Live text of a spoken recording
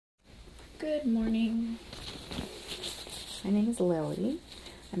Good morning. My name is Lily.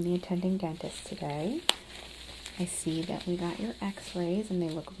 I'm the attending dentist today. I see that we got your x-rays and they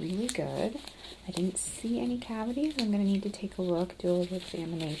look really good. I didn't see any cavities. I'm going to need to take a look, do a little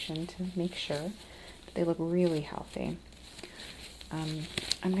examination to make sure, but they look really healthy. I'm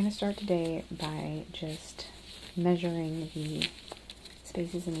going to start today by just measuring the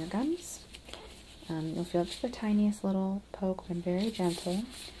spaces in your gums. You'll feel just the tiniest little poke when very gentle.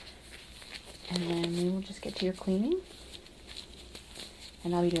 And then we will just get to your cleaning.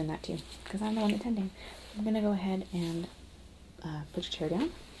 And I'll be doing that too, because I'm the one attending. I'm going to go ahead and put your chair down,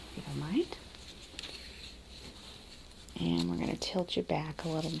 if you don't mind. And we're going to tilt you back a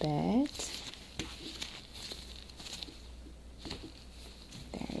little bit.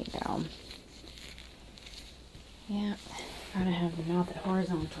 There you go. Yeah, gotta have the mouth at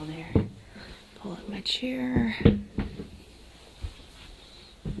horizontal there. Pull up my chair.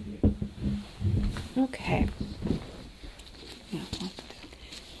 Okay.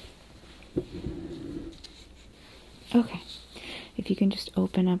 Okay. If you can just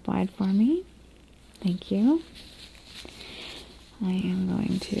open up wide for me. Thank you. I am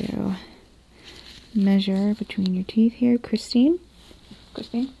going to measure between your teeth here. Christine?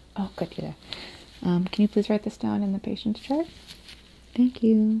 Christine? Oh, good. You're there. Can you please write this down in the patient's chart? Thank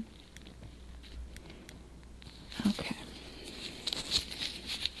you. Okay.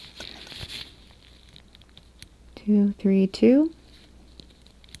 2, 3, 2.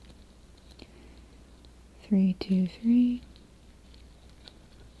 3, 2, 3.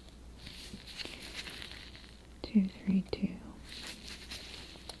 2, 3, 2.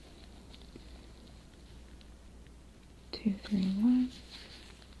 2, 3, 1.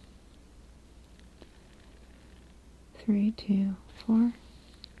 3, 2, 4.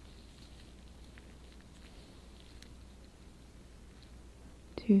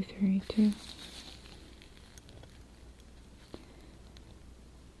 2, 3, 2.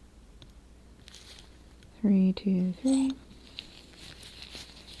 3, 2, 3.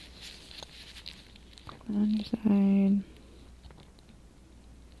 Underside.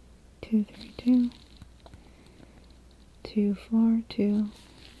 2, 3, 2. 2, 4, 2.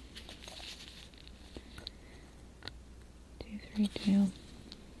 2, 3, 2.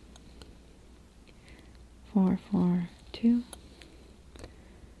 4, 4, 2.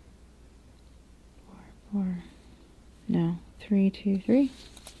 4, 4. No. 3, 2, 3.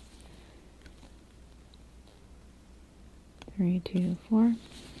 3, 2, 4.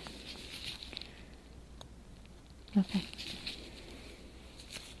 Okay.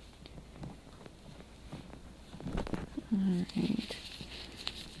 Alright.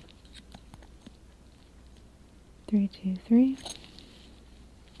 3, 2, 3.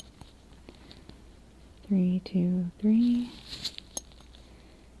 3, 2, 3.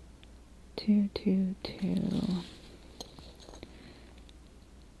 2, 2, 2.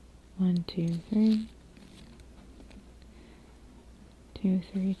 1, 2, 3. 2,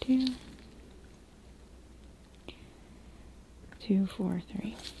 3, 2. 2, 4,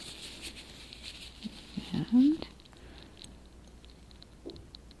 3. And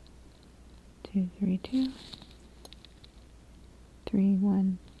 2, 3, 2. 3,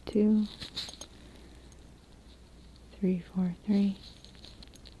 1, 2. 3, 4, 3.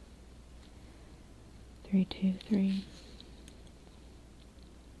 3, 2, 3.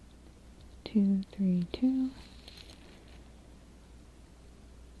 2, 3, 2.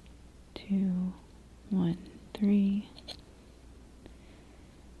 2, 1, 3.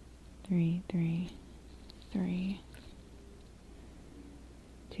 3, 3, 3.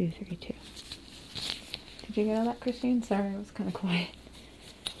 2, 3, 2. Did you get all that, Christine? Sorry, it was kind of quiet.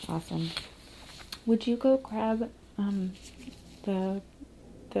 Awesome. Would you go grab the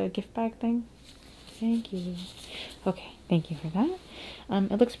gift bag thing? Thank you. Okay, thank you for that.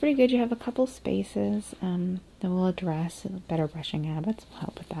 It looks pretty good. You have a couple spaces that will address better brushing habits. Will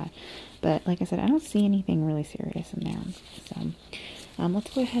help with that. But like I said, I don't see anything really serious in there. So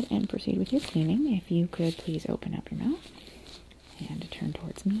let's go ahead and proceed with your cleaning. If you could please open up your mouth and turn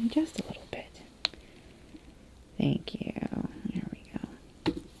towards me just a little bit. Thank you. There we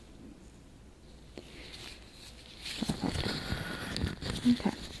go. Perfect.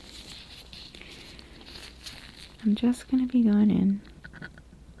 Okay. I'm just going to be going in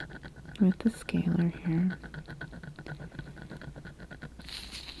with the scaler here.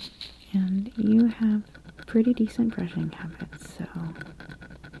 And you have pretty decent brushing habits, so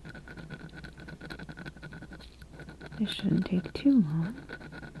this shouldn't take too long.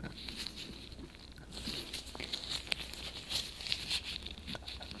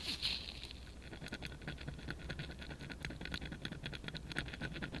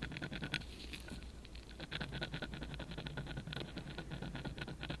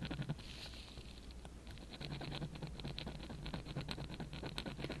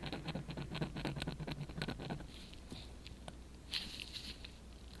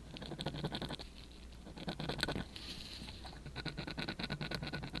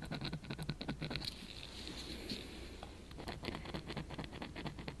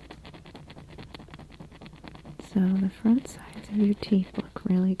 So the front sides of your teeth look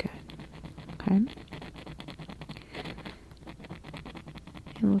really good, okay?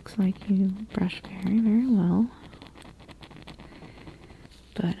 It looks like you brush very, very well,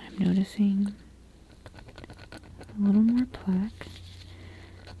 but I'm noticing a little more plaque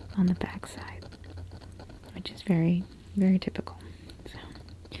on the back side, which is very, very typical. So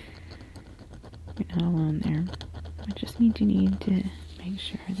you're not alone there. I just need to make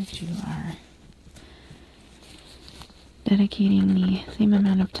sure that you are dedicating the same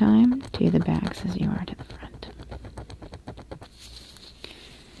amount of time to the backs as you are to the front.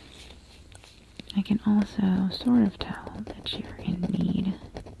 I can also sort of tell that you're in need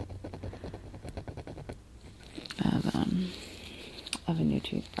of a new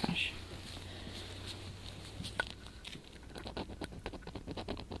toothbrush.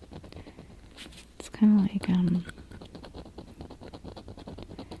 It's kind of like,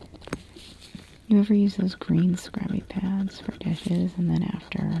 you ever use those green scrubby pads for dishes, and then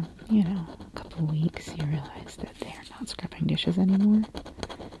after, a couple weeks, you realize that they're not scrubbing dishes anymore?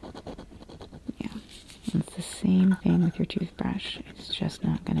 Yeah. It's the same thing with your toothbrush. It's just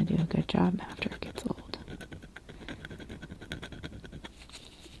not going to do a good job after it gets old.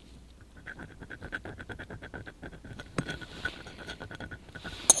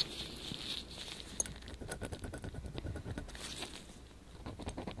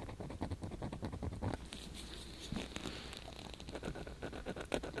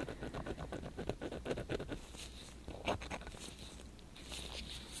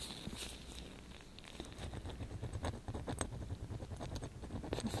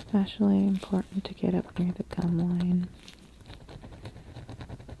 Especially important to get up near the gum line.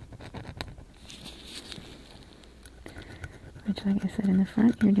 Which, like I said, in the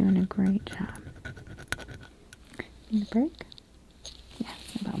front, you're doing a great job. Need a break? Yeah,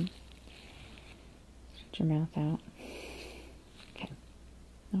 no problem. Stretch your mouth out. Okay.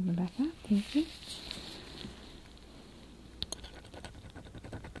 Open back up. Thank you.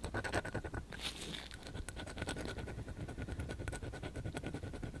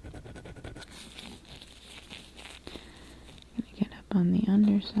 On the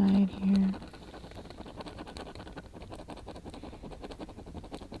underside here.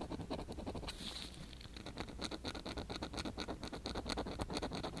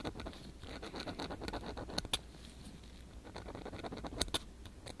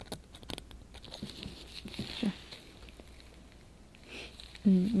 Sure.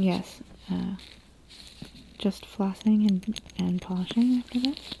 Yes. Just flossing and polishing after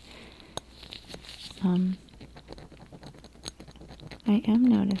this. I am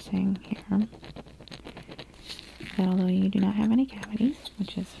noticing here that although you do not have any cavities,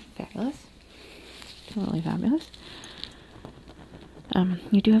 which is fabulous, totally fabulous,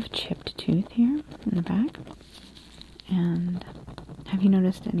 you do have a chipped tooth here in the back. And have you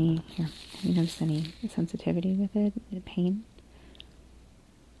noticed any sensitivity with it? Pain?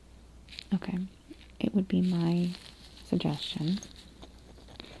 Okay. It would be my suggestion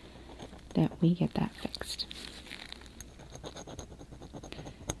that we get that fixed.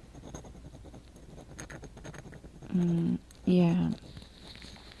 Yeah.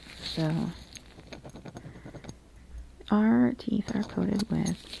 So, our teeth are coated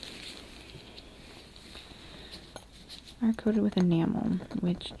with enamel,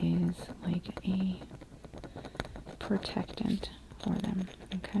 which is like a protectant for them,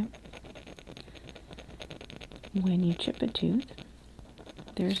 okay? When you chip a tooth,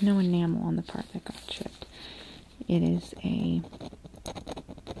 there's no enamel on the part that got chipped. It is a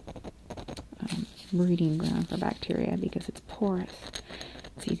breeding ground for bacteria because it's porous.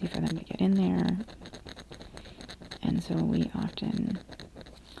 It's easy for them to get in there. And so we often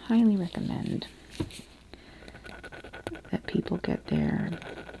highly recommend that people get their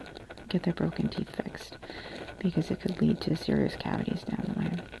broken teeth fixed because it could lead to serious cavities down the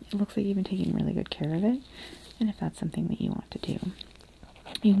line. It looks like you've been taking really good care of it, and if that's something that you want to do,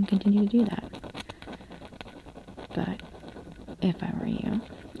 you can continue to do that. But if I were you,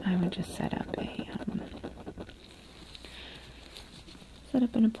 I would just set up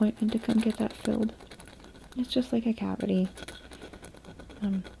an appointment to come get that filled. It's just like a cavity.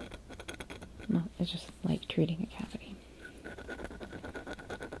 Well, it's just like treating a cavity.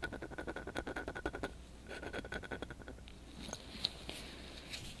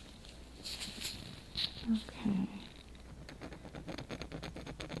 Okay.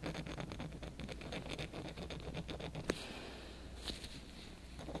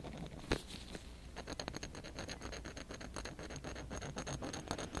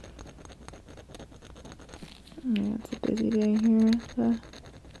 Yeah, it's a busy day here at the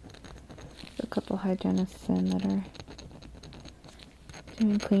dental hygienists in that are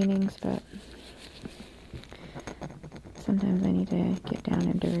doing cleanings, but sometimes I need to get down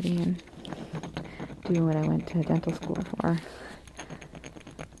and dirty and do what I went to dental school for.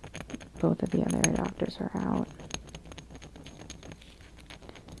 Both of the other doctors are out.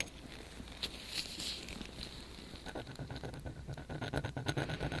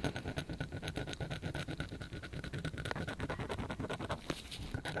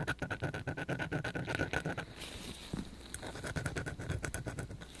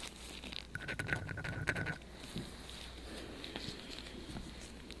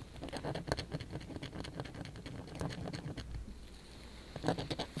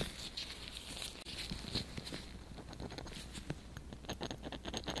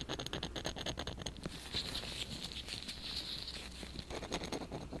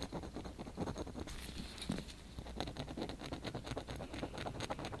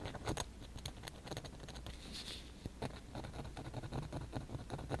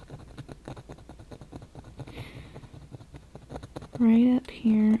 Right up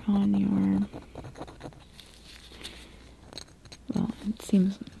here on your, well, it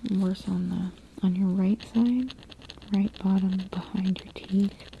seems worse on your right side, right bottom behind your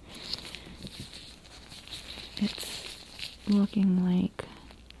teeth. It's looking like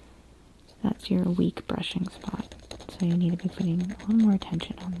that's your weak brushing spot, so you need to be putting a little more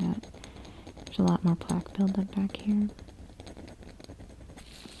attention on that. There's a lot more plaque buildup back here.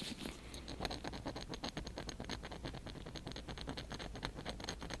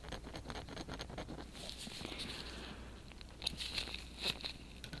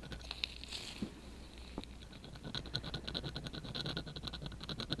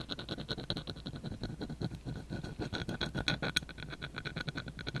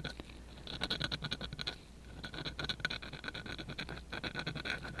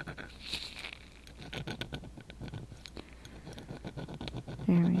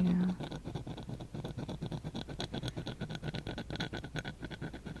 There we go.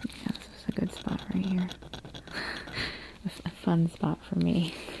 Yeah, this is a good spot right here. A fun spot for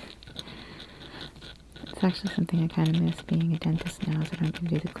me. It's actually something I kind of miss, being a dentist now, so I don't get to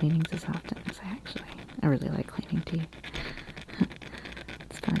do the cleanings as often as I really like cleaning teeth.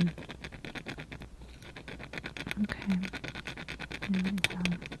 It's fun. Okay. There we go.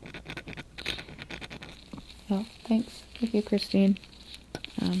 Well, thanks. Thank you, Christine.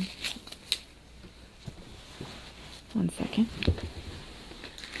 One second.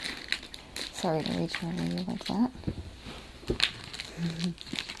 Sorry to reach over you like that.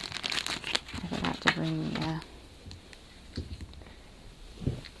 I forgot to bring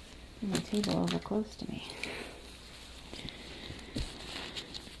my table over close to me.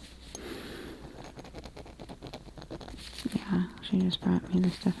 Yeah, she just brought me the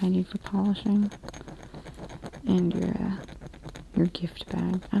stuff I need for polishing. And your gift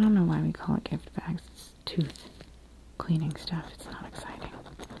bag. I don't know why we call it gift bags. It's tooth cleaning stuff. It's not exciting.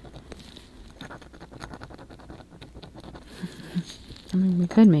 I mean, we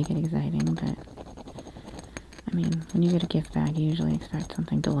could make it exciting, but I mean, when you get a gift bag, you usually expect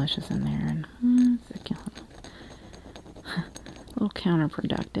something delicious in there, and it's a little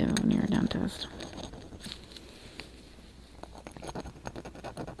counterproductive when you're a dentist.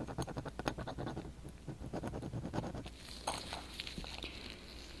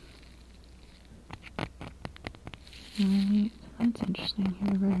 Alright, that's interesting.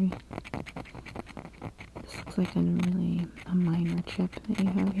 This looks like a minor chip that you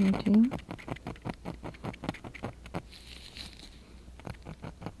have here too.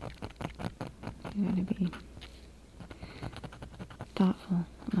 You gotta be thoughtful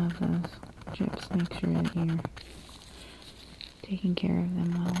of those chips. Make sure that you're taking care of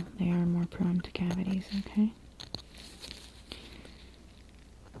them well. They are more prone to cavities, okay?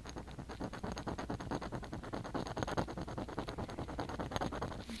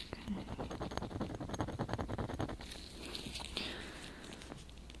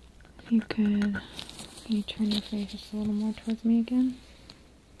 Can you turn your face just a little more towards me again?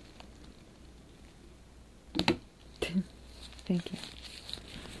 Thank you.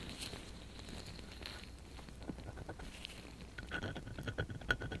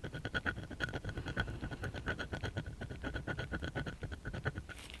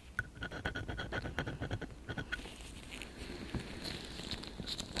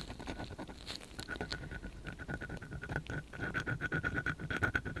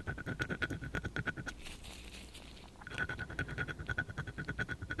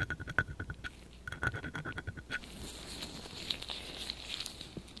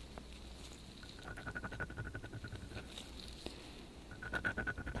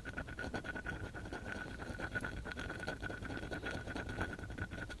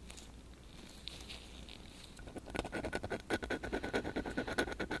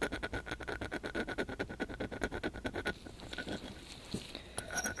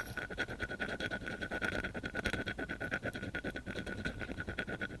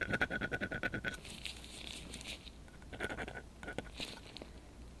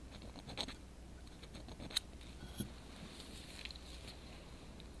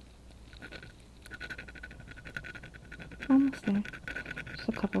 stay. Just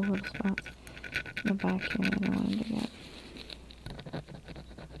a couple little spots in the back here that I wanted to get.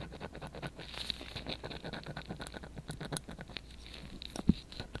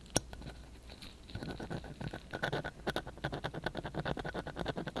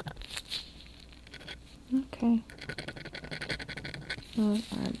 Okay. Those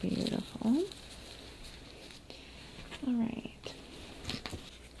are beautiful. Alright.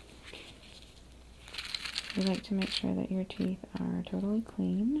 We like to make sure that your teeth are totally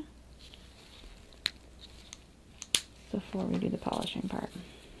clean before we do the polishing part.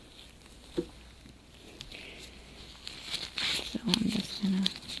 So I'm just gonna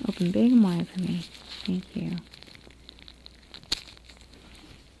open big and wide for me. Thank you.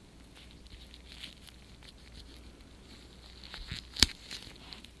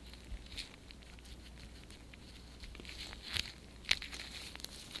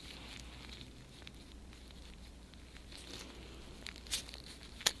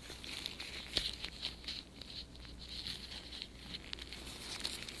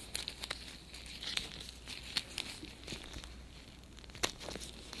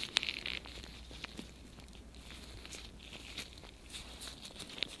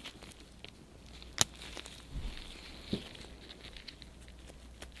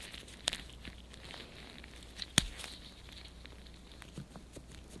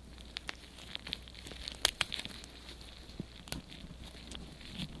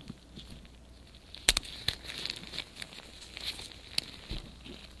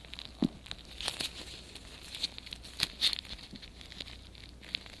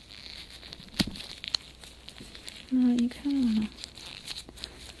 No, you kind of want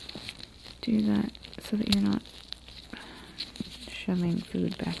to do that so that you're not shoving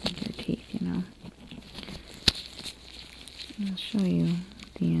food back into your teeth, you know. I'll show you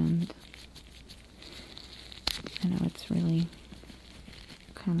at the end. I know it's really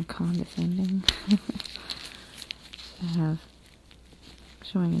kind of condescending to have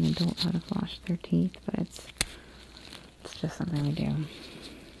showing an adult how to floss their teeth, but it's just something we do.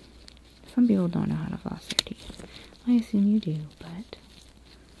 Some people don't know how to floss their teeth. I assume you do, but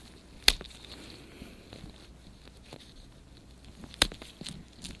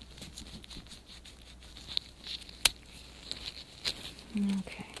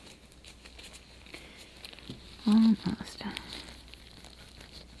okay. Almost.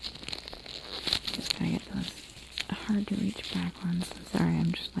 Just gotta get those hard to reach back ones. Sorry,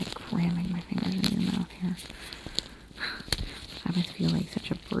 I'm just like cramming my fingers in your mouth here. I always feel like such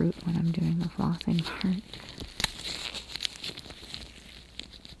a brute when I'm doing the flossing part.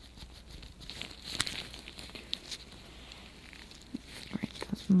 Right,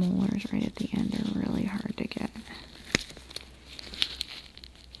 those molars right at the end are really hard to get.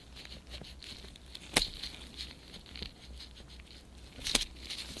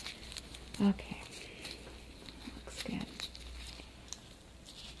 Okay, looks good.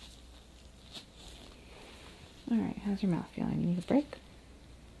 Alright, how's your mouth feeling? You need a break?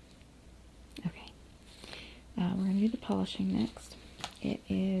 Okay. We're going to do the polishing next. It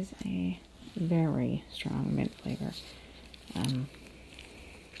is a very strong mint flavor. I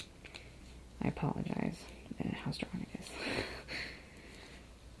apologize how strong it is.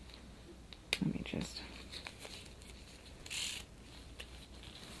 Let me just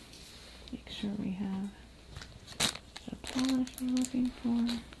make sure we have the polish we're looking for.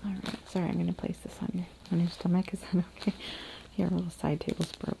 Alright, sorry, I'm going to place this on your stomach. Is that okay? Your little side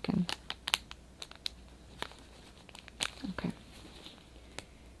table's broken. Okay.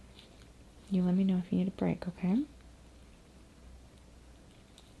 You let me know if you need a break, okay?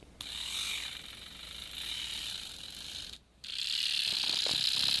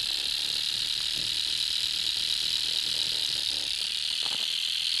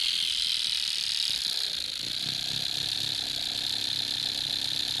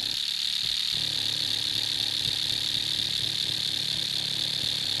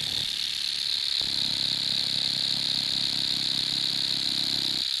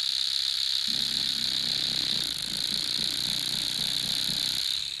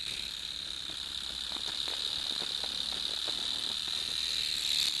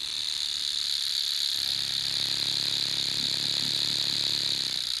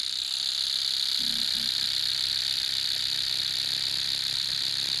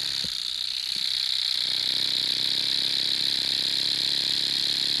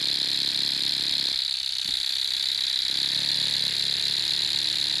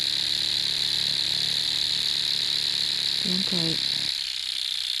 Doing great.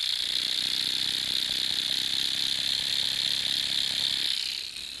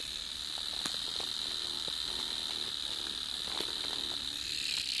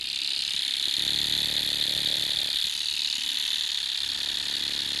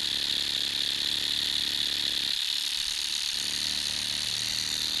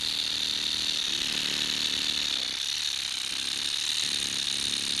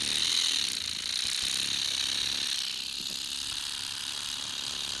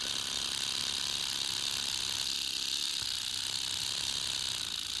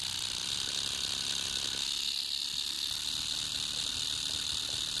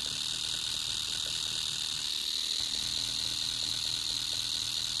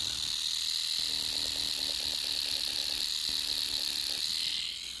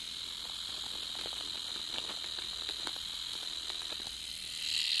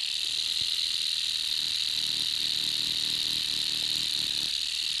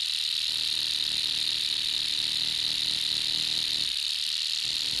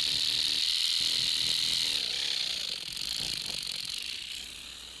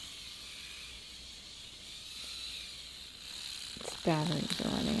 batteries are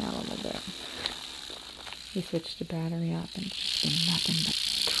running out a little bit. We switched the battery up and it's just been nothing but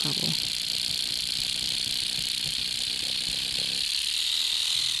trouble.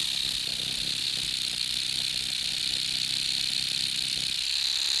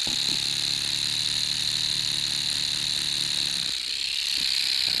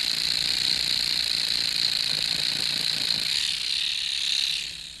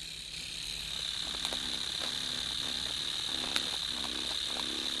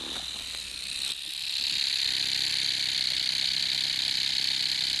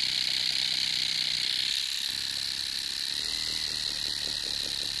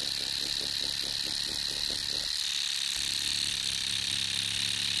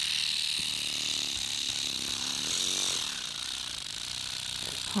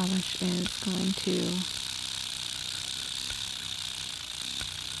 Polish is going to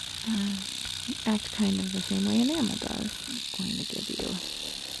act kind of the same way enamel does. It's going to give you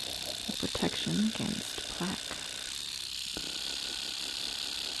a protection against plaque.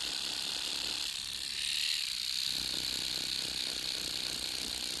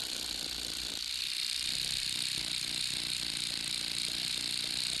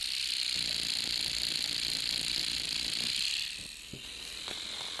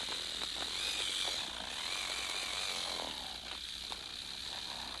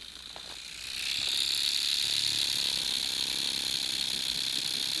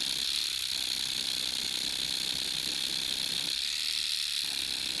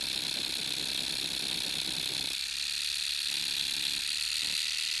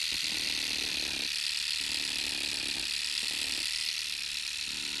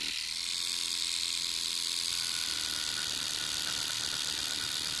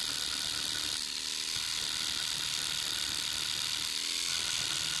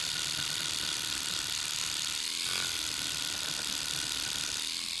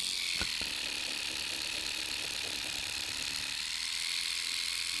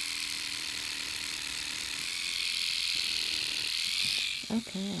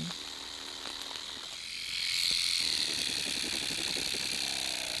 Okay.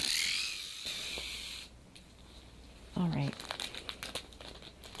 All right.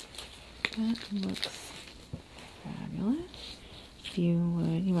 That looks fabulous. If you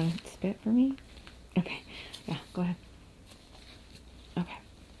would, you want to spit for me? Okay. Yeah, go ahead. Okay.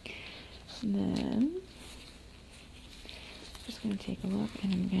 And then, I'm just going to take a look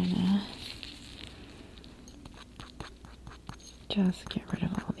and I'm going to just get rid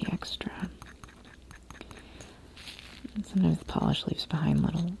of all the extra. And sometimes the polish leaves behind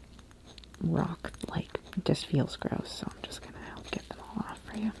little rock, like, it just feels gross, so I'm just going to help get them all off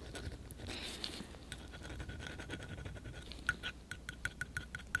for you.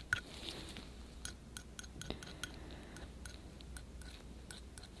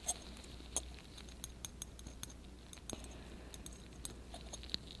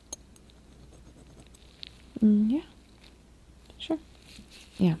 Yeah, sure.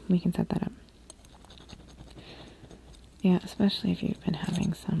 Yeah, we can set that up. Yeah, especially if you've been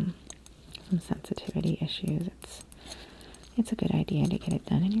having some sensitivity issues, it's a good idea to get it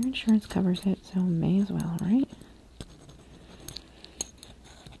done, and your insurance covers it, so may as well, right?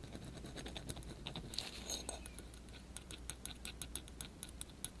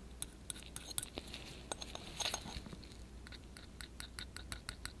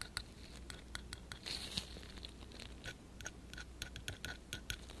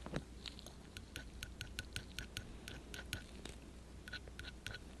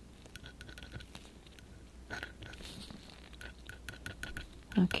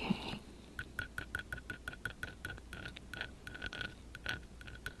 Okay.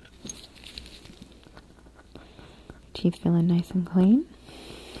 Teeth feeling nice and clean?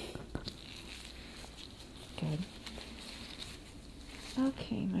 Good.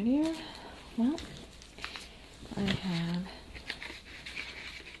 Okay, my dear. Well, I have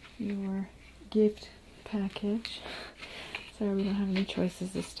your gift package. Sorry we don't have any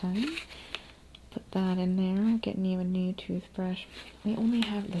choices this time. Put that in there. Getting you a new toothbrush. We only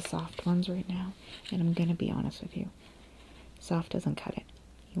have the soft ones right now, and I'm gonna be honest with you. Soft doesn't cut it.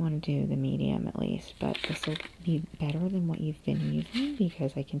 You want to do the medium at least, but this will be better than what you've been using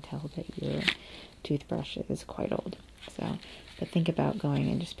because I can tell that your toothbrush is quite old. So, but think about going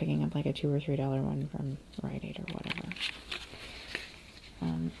and just picking up like a $2 or $3 one from Rite Aid or whatever.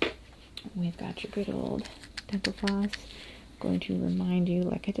 We've got your good old dental floss. I'm going to remind you,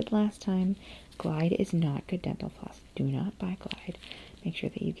 like I did last time, Glide is not good dental floss. Do not buy Glide. Make sure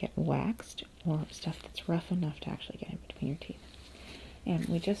that you get waxed or stuff that's rough enough to actually get in between your teeth. And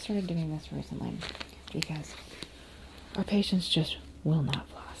we just started doing this recently because our patients just will not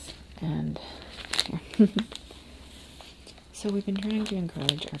floss. And so we've been trying to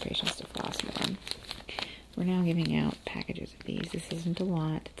encourage our patients to floss more. We're now giving out packages of these. This isn't a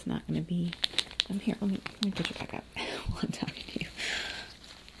lot. It's not going to be... here, let me put you back up while I'm talking to you.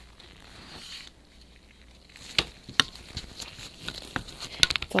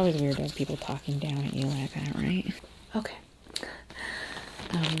 It's always weird to have people talking down at you like that, right? Okay.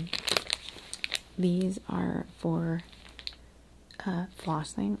 These are for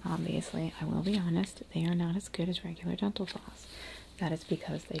flossing. Obviously, I will be honest, they are not as good as regular dental floss. That is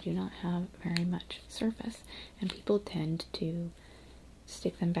because they do not have very much surface, and people tend to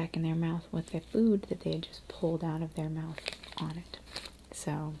stick them back in their mouth with the food that they had just pulled out of their mouth on it.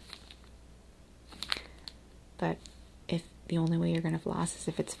 So, but if the only way you're going to floss is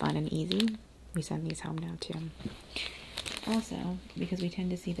if it's fun and easy, we send these home now too. Also, because we tend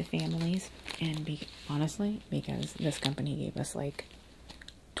to see the families, and honestly, because this company gave us like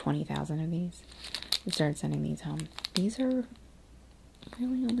 20,000 of these, we started sending these home. These are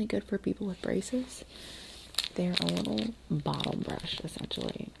really only good for people with braces. They're a little bottle brush,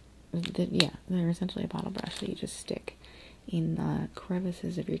 essentially. Yeah, they're essentially a bottle brush that you just stick in the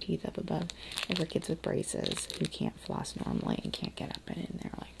crevices of your teeth up above. And for kids with braces who can't floss normally and can't get up and in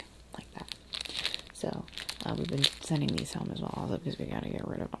there like that. So we've been sending these home as well, because we gotta get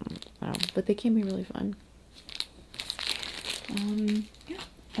rid of them. But they can be really fun. Yeah.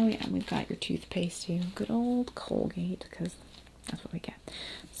 Oh yeah, we've got your toothpaste too. Good old Colgate, because that's what we get.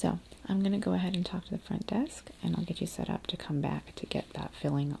 So I'm gonna go ahead and talk to the front desk, and I'll get you set up to come back to get that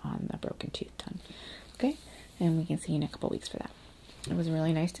filling on the broken tooth done. Okay? And we can see you in a couple weeks for that. It was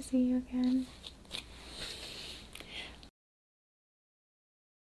really nice to see you again.